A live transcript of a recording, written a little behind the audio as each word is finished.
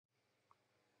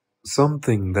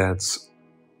Something that's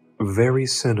very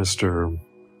sinister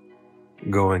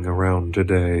going around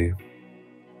today,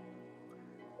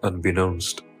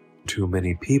 unbeknownst to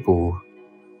many people,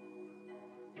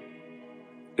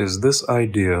 is this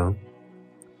idea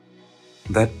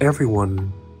that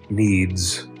everyone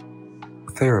needs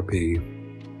therapy.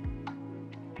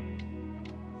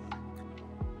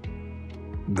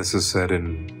 This is said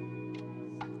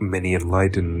in many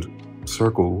enlightened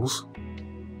circles.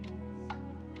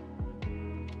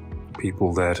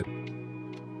 People that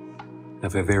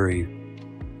have a very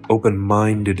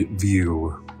open-minded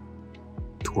view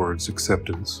towards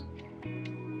acceptance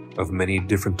of many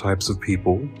different types of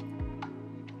people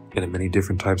and many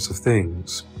different types of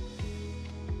things,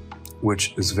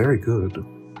 which is very good.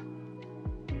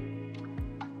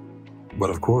 But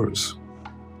of course,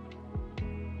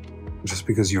 just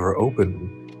because you are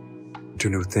open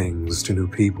to new things, to new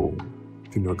people,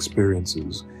 to new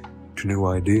experiences, to new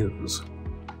ideas,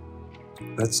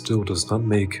 that still does not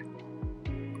make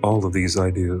all of these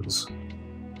ideas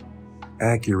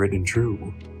accurate and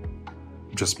true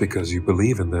just because you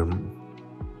believe in them.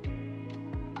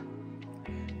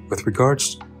 With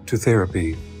regards to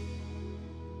therapy,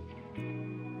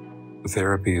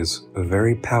 therapy is a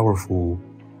very powerful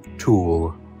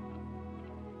tool,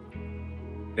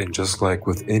 and just like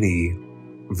with any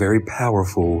very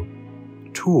powerful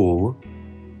tool,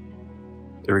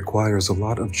 it requires a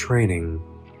lot of training.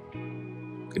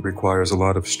 It requires a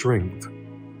lot of strength.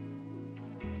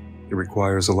 It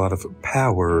requires a lot of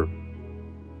power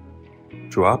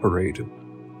to operate.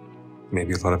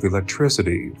 Maybe a lot of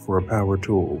electricity for a power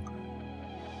tool,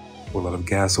 or a lot of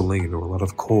gasoline, or a lot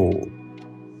of coal.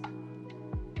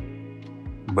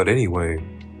 But anyway,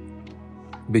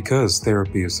 because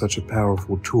therapy is such a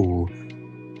powerful tool,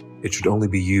 it should only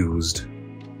be used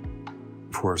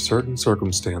for certain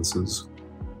circumstances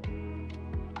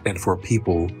and for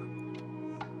people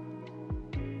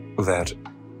that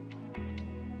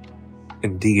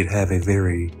indeed have a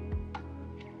very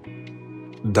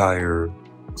dire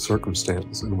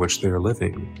circumstance in which they are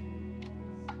living.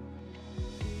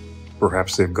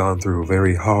 Perhaps they've gone through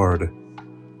very hard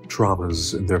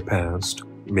traumas in their past,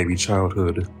 maybe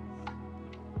childhood,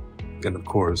 and of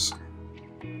course,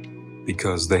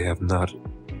 because they have not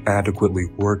adequately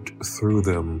worked through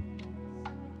them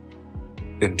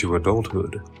into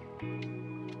adulthood,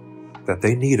 that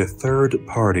they need a third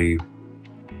party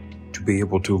to be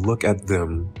able to look at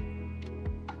them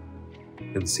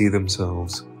and see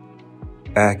themselves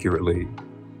accurately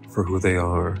for who they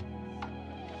are.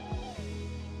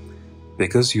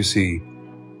 Because you see,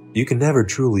 you can never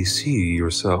truly see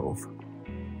yourself.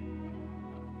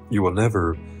 You will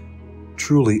never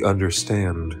truly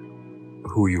understand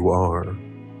who you are,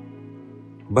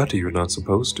 but you're not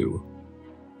supposed to.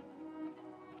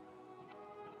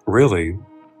 Really,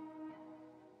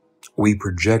 we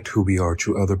project who we are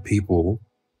to other people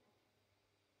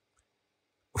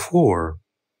for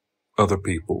other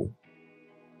people.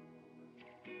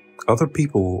 Other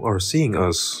people are seeing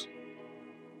us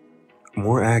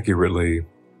more accurately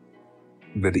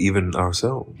than even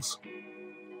ourselves.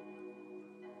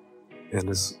 And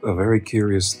it's a very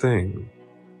curious thing.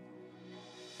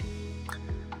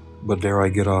 But dare I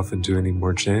get off into any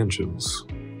more tangents?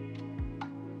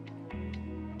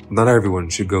 Not everyone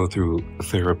should go through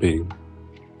therapy.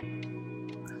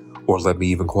 Or let me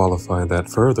even qualify that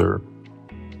further.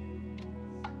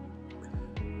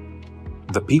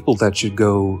 The people that should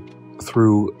go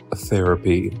through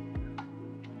therapy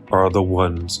are the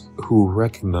ones who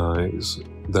recognize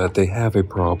that they have a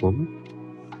problem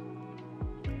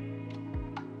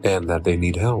and that they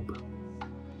need help.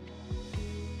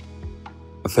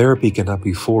 Therapy cannot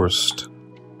be forced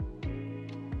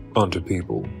onto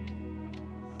people.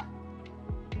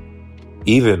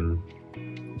 Even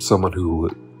someone who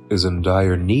is in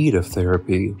dire need of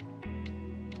therapy,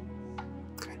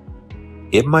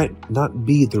 it might not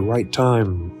be the right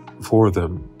time for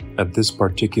them at this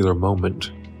particular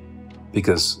moment,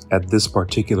 because at this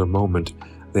particular moment,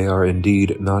 they are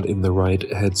indeed not in the right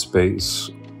headspace.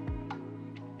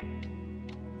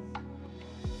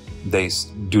 They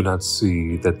do not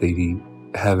see that they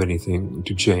have anything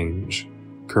to change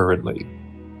currently.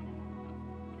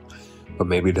 But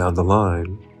maybe down the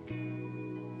line,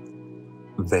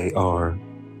 they are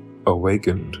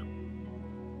awakened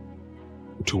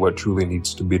to what truly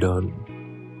needs to be done.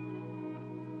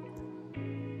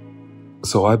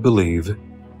 So I believe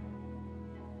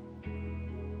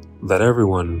that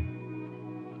everyone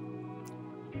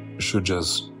should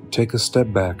just take a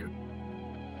step back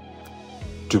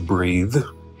to breathe,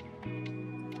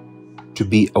 to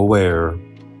be aware,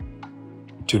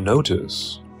 to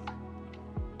notice,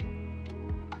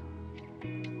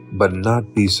 but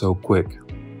not be so quick.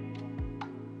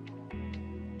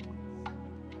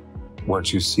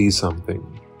 Once you see something,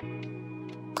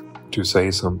 to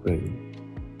say something,